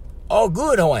 Okay? All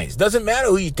good, Hawaiians. Doesn't matter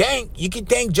who you thank. You can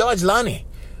thank George Lonnie.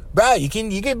 Bro, you can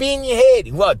be in your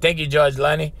head. Well, thank you, George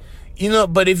Lonnie.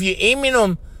 But if you're aiming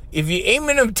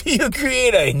them to your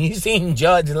creator and you're saying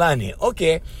George Lonnie,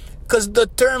 okay, because the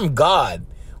term God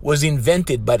was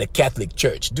invented by the Catholic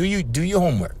Church. Do your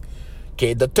homework.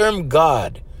 Okay, the term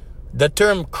God, the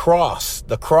term cross,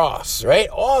 the cross, right?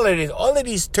 All of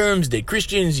these terms that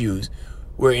Christians use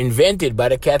were invented by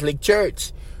the Catholic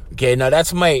Church. Okay, now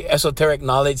that's my esoteric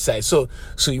knowledge side. So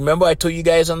you remember I told you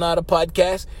guys on the other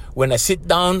podcast, when I sit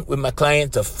down with my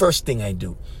clients, the first thing I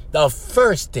do,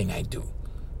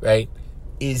 right,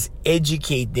 is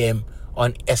educate them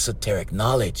on esoteric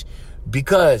knowledge.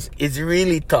 Because it's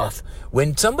really tough.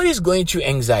 When somebody's going through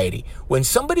anxiety, when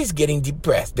somebody's getting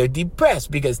depressed, they're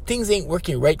depressed because things ain't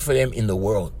working right for them in the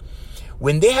world.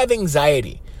 When they have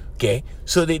anxiety, okay,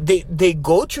 so they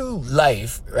go through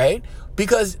life, right?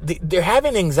 Because they're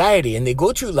having anxiety and they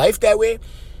go through life that way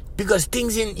because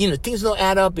things don't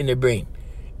add up in their brain.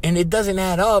 And it doesn't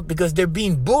add up because they're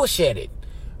being bullshitted.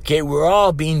 Okay, we're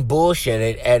all being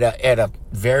bullshitted at a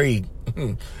very,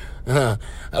 I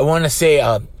want to say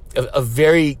a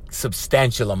very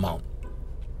substantial amount.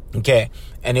 Okay.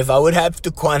 And if I would have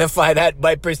to quantify that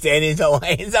by percentage,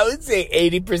 Hawaiians, I would say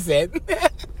 80%.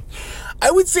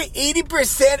 I would say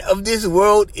 80% of this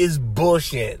world is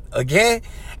bullshit. Okay.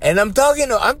 And I'm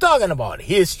talking about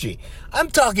history. I'm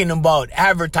talking about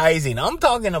advertising. I'm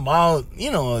talking about,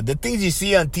 the things you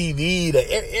see on TV,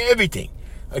 everything.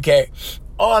 Okay.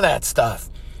 All that stuff.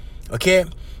 Okay.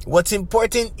 What's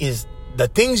important is the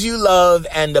things you love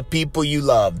and the people you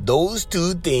love. Those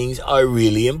two things are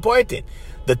really important.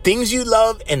 The things you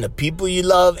love and the people you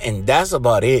love, and that's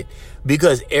about it.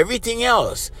 Because everything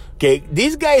else, okay,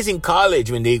 these guys in college,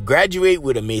 when they graduate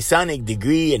with a Masonic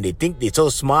degree and they think they're so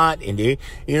smart and they,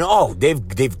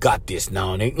 they've got this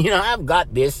now. And they, I've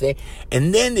got this.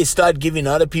 And then they start giving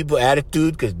other people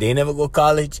attitude because they never go to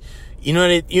college.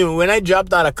 When I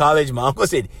dropped out of college, my uncle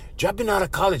said, dropping out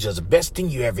of college was the best thing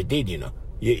you ever did, You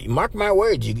mark my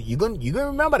words, you're gonna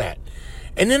remember that.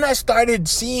 And then I started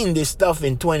seeing this stuff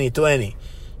in 2020,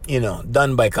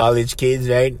 done by college kids,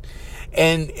 right?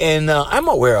 And I'm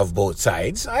aware of both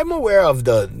sides. I'm aware of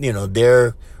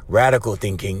their radical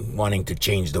thinking, wanting to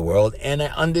change the world, and I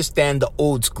understand the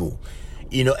old school,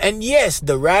 And yes,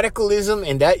 the radicalism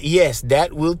and that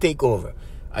will take over.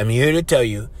 I'm here to tell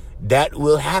you that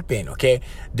will happen. Okay,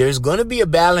 there's gonna be a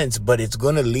balance, but it's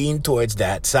gonna lean towards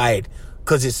that side.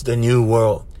 Because it's the new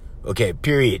world. Okay,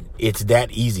 period. It's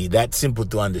that easy, that simple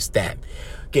to understand.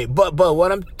 Okay, but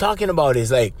what I'm talking about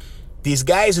is like these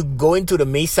guys who go into the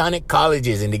Masonic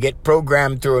colleges and they get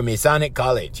programmed through a Masonic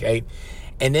college, right?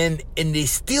 And they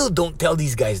still don't tell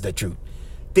these guys the truth.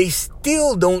 They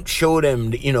still don't show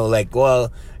them,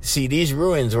 see, these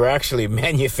ruins were actually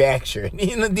manufactured.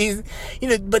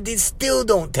 But they still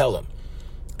don't tell them.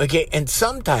 Okay, and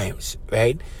sometimes,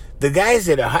 right? The guys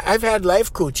I've had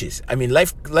life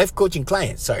coaching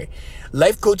clients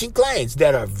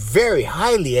that are very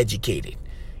highly educated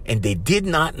and they did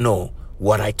not know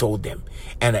what I told them.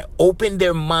 And I opened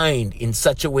their mind in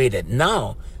such a way that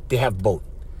now they have both.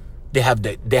 They have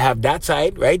that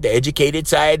side, right? The educated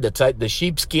side, the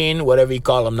sheepskin, whatever you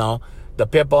call them now, the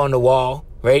pepper on the wall,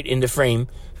 right? In the frame,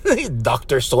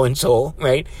 Dr. So-and-so,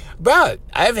 right? Bro,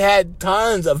 I've had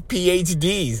tons of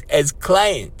PhDs as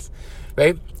clients,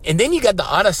 right? And then you got the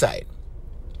other side.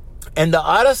 And the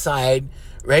other side,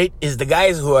 right, is the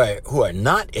guys who are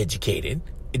not educated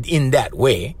in that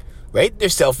way, right? They're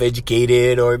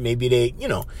self-educated, or maybe they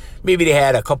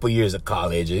had a couple years of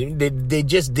college. They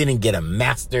just didn't get a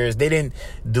master's. They didn't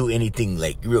do anything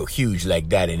like real huge like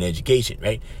that in education,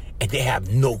 right? and they have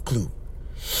no clue.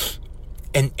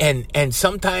 And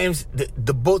sometimes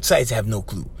the both sides have no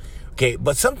clue. Okay,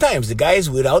 but sometimes the guys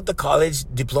without the college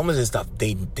diplomas and stuff,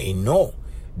 they know,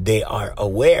 they are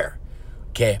aware.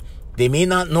 Okay, they may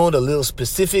not know the little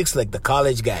specifics like the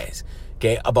college guys,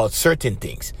 okay, about certain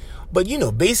things. But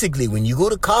basically when you go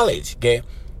to college, okay,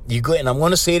 you go, and I'm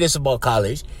going to say this about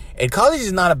college, and college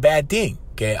is not a bad thing.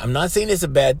 Okay, I'm not saying it's a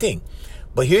bad thing,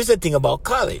 but here's the thing about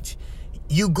college: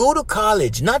 you go to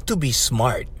college not to be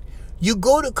smart. You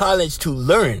go to college to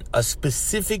learn a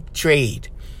specific trade.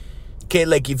 Okay,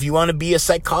 like if you want to be a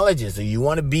psychologist, or you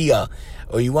want to be a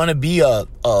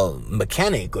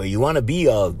mechanic, or you want to be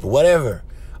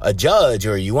a judge,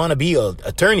 or you want to be an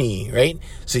attorney, right?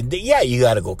 So yeah, you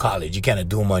got to go to college. You can't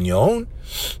do them on your own,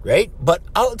 right? But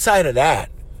outside of that,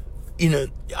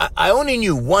 I only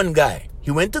knew one guy.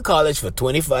 He went to college for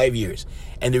 25 years.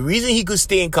 And the reason he could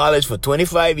stay in college for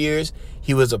 25 years,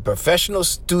 he was a professional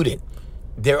student.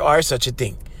 There are such a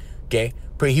thing, okay?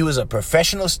 But he was a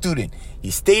professional student.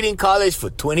 He stayed in college for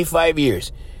 25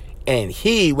 years. And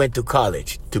he went to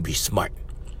college to be smart.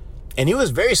 And he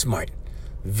was very smart.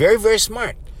 Very, very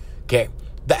smart. Okay?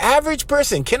 The average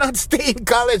person cannot stay in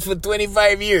college for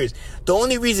 25 years. The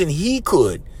only reason he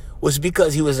could was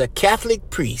because he was a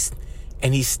Catholic priest.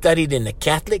 And he studied in the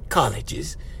Catholic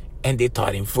colleges. And they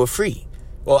taught him for free.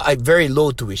 Well, very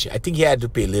low tuition. I think he had to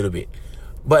pay a little bit.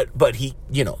 But he,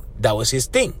 that was his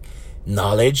thing.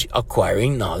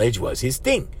 Acquiring knowledge was his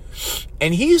thing.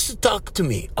 And he used to talk to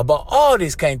me about all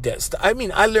this kind of stuff. I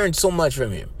mean, I learned so much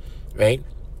from him, right?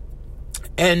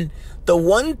 And the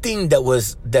one thing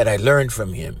that I learned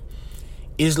from him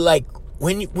is like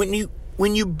when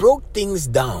you broke things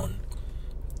down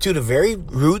to the very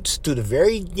roots, to the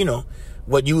very,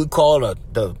 what you would call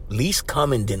the least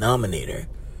common denominator,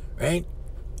 right?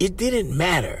 It didn't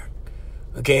matter.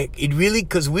 Okay, it really,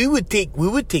 because we would take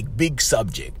big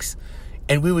subjects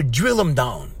and we would drill them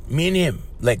down. Me and him,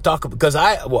 like talk, because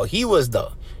he was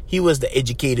the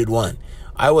educated one.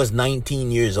 I was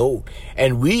 19 years old,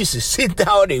 and we used to sit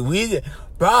down and we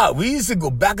used to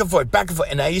go back and forth,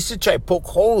 and I used to try to poke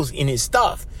holes in his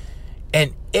stuff,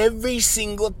 and every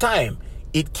single time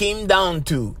it came down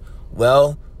to,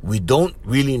 well, we don't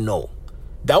really know.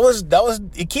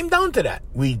 It came down to that.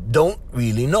 We don't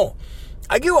really know.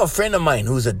 I give a friend of mine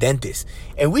who's a dentist,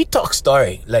 and we talk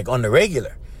story like on the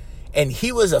regular. And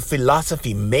he was a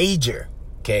philosophy major,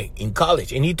 okay, in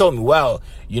college. And he told me, well,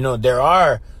 there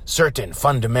are certain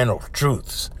fundamental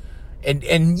truths. And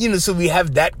so we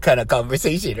have that kind of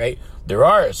conversation, right? There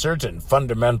are certain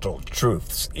fundamental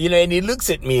truths. And he looks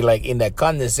at me like in that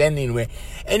condescending way.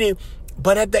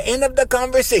 But at the end of the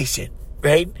conversation,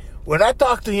 right, when I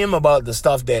talk to him about the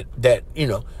stuff that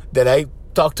I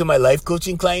talk to my life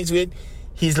coaching clients with,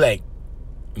 he's like,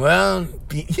 well,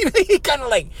 he kind of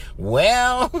like,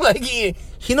 well, like he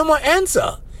no more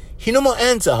answer. He no more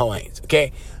answer, Hawaiians.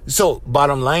 Okay. So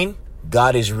bottom line,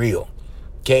 God is real.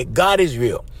 Okay. God is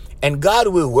real, and God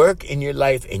will work in your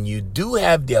life, and you do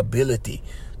have the ability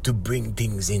to bring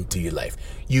things into your life.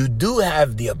 You do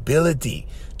have the ability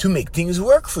to make things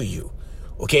work for you.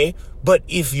 Okay. But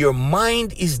if your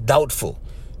mind is doubtful,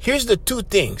 here's the two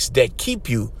things that keep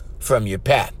you from your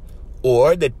path,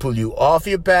 or that pull you off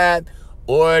your path,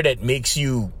 or that makes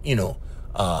you,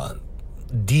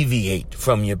 deviate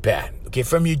from your path, okay,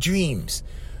 from your dreams,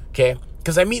 okay?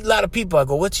 Because I meet a lot of people. I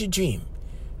go, what's your dream?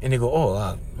 And they go, well,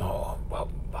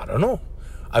 I don't know.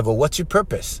 I go, what's your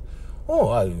purpose?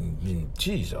 I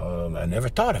never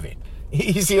thought of it.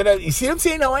 You see what I'm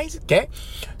saying, Hawaiians? Okay?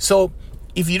 So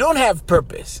if you don't have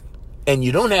purpose and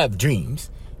you don't have dreams,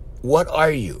 what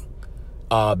are you?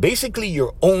 Basically,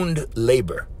 you're owned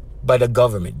labor by the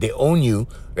government. They own you,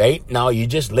 right? Now you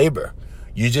just labor.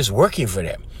 You're just working for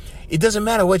them. It doesn't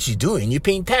matter what you're doing. You're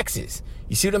paying taxes.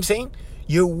 You see what I'm saying?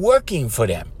 You're working for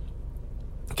them.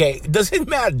 Okay? It doesn't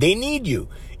matter. They need you.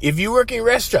 If you work in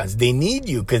restaurants, they need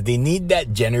you because they need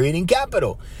that generating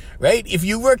capital, right? If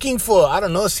you're working for, I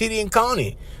don't know, city and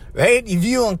county, right? If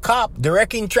you're on cop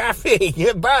directing traffic,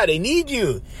 yeah, bro, they need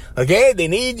you. Okay? They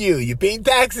need you. You're paying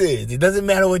taxes. It doesn't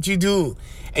matter what you do.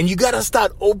 And you got to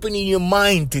start opening your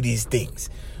mind to these things.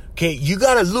 Okay? You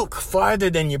got to look farther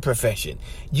than your profession.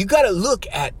 You got to look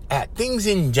at things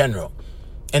in general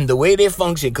and the way they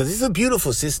function, because it's a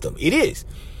beautiful system. It is.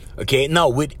 Okay? Now,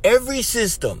 with every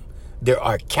system, there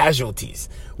are casualties.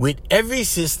 With every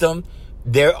system,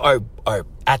 there are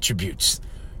attributes.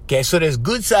 Okay? So there's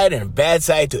good side and bad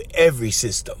side to every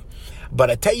system. But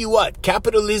I tell you what,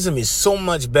 capitalism is so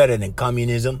much better than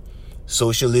communism,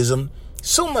 socialism,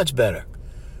 so much better.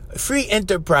 Free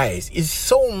enterprise is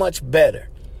so much better.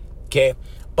 Okay?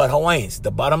 But Hawaiians,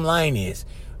 the bottom line is,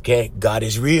 Okay, God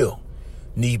is real.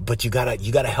 But you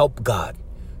gotta help God.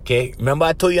 Okay, remember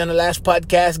I told you on the last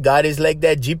podcast, God is like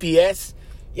that GPS?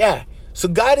 Yeah, so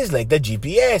God is like the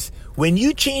GPS. When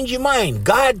you change your mind,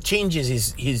 God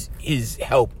changes his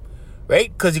help,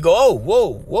 right? Because you go, oh,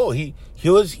 whoa, he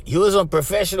was a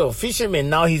professional fisherman,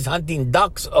 now he's hunting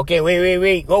ducks. Okay,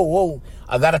 wait, whoa,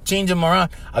 I gotta change him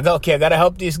around. I gotta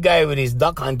help this guy with his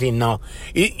duck hunting now.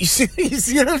 You see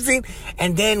what I'm saying?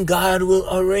 And then God will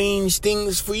arrange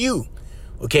things for you,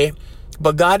 okay?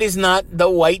 But God is not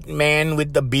the white man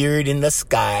with the beard in the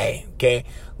sky, okay?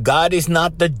 God is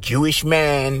not the Jewish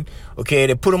man, okay?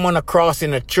 They put him on a cross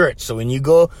in a church. So when you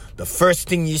go, the first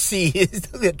thing you see is,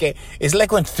 okay, it's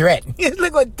like one threat. It's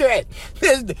like one threat.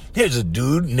 There's a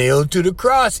dude nailed to the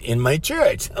cross in my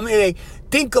church. I mean, like,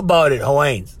 think about it,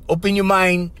 Hawaiians. Open your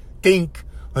mind, think,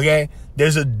 okay?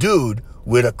 There's a dude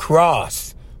with a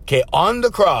cross, okay, on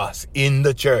the cross in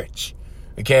the church,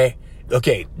 okay?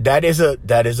 Okay, that is a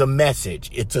message.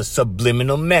 It's a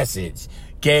subliminal message.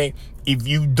 Okay, if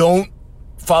you don't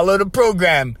follow the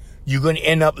program, you're gonna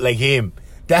end up like him.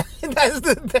 That's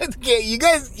okay. You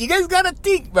guys gotta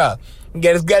think, bro. You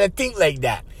guys gotta think like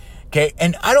that. Okay,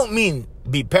 and I don't mean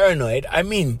be paranoid. I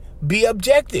mean be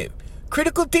objective,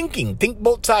 critical thinking. Think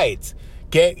both sides.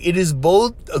 Okay, it is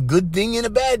both a good thing and a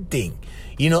bad thing.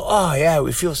 You know, oh yeah,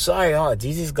 we feel sorry. Oh,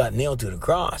 Jesus got nailed to the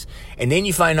cross. And then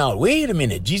you find out, wait a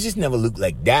minute, Jesus never looked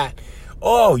like that.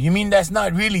 Oh, you mean that's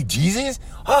not really Jesus?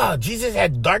 Oh, Jesus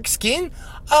had dark skin?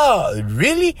 Oh,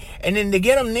 really? And then they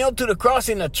get him nailed to the cross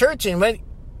in a church and when...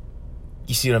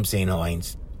 You see what I'm saying,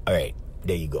 Hawaiians? All right,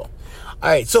 there you go. All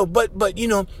right, so, but you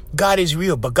know, God is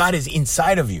real, but God is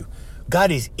inside of you. God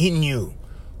is in you.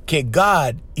 Okay,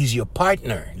 God is your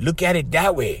partner. Look at it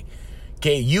that way.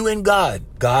 Okay, you and God.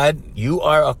 God, you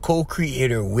are a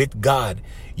co-creator with God.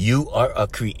 You are a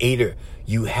creator.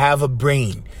 You have a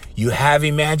brain. You have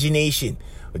imagination.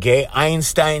 Okay,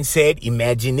 Einstein said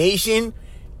imagination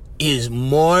is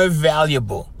more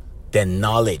valuable than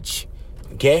knowledge.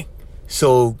 Okay,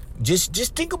 so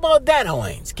just think about that,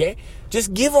 Hawaiians. Okay,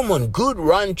 just give them one good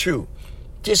run through.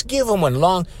 Just give them one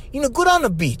long, go down the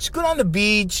beach. Go down the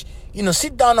beach,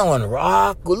 sit down on one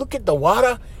rock, go look at the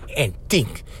water and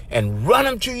think and run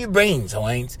them through your brains,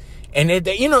 Hawaiians. And,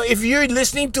 if you're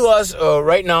listening to us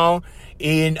right now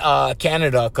in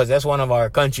Canada, because that's one of our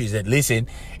countries that listen.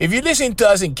 If you're listening to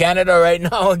us in Canada right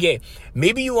now, okay,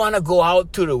 maybe you want to go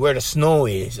out to where the snow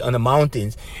is on the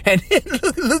mountains and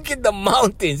look at the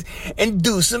mountains and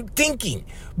do some thinking,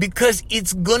 because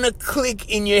it's going to click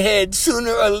in your head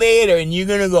sooner or later and you're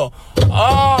going to go,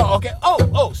 oh, okay.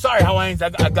 Oh, sorry, Hawaiians, I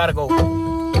got to go.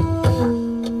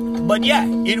 But yeah,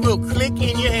 it will click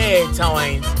in your head,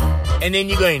 Hawaiians. And then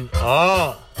you're going,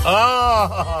 oh.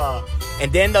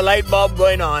 And then the light bulb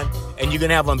going on, and you're going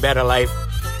to have a better life.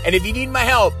 And if you need my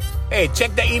help, hey,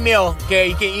 check the email. Okay,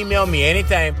 you can email me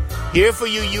anytime.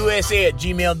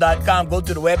 HereForYouUSA@gmail.com. Go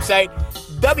to the website,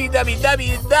 They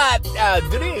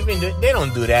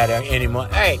don't do that anymore.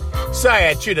 Hey, sorry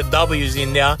I threw the W's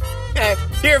in there.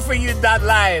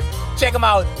 HereForYou.live. Check them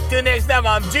out. Till next time,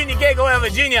 I'm Junior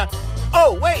Keiko Jr.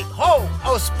 Oh, wait,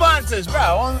 sponsors,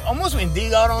 bro. Almost went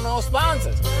dig out on those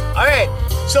sponsors. All right,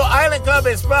 so Island Club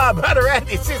is proud. Brother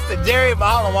Randy, Sister Jerry,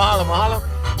 mahalo.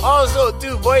 Also,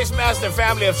 to Voice Master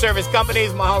Family of Service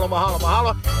Companies,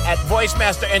 mahalo, at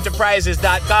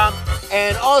voicemasterenterprises.com.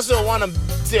 And also want to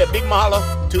say a big mahalo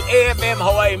to AFM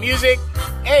Hawaii Music.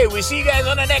 Hey, we see you guys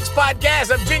on the next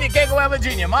podcast. I'm Junior Keiko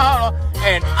Jr. Mahalo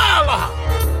and aloha.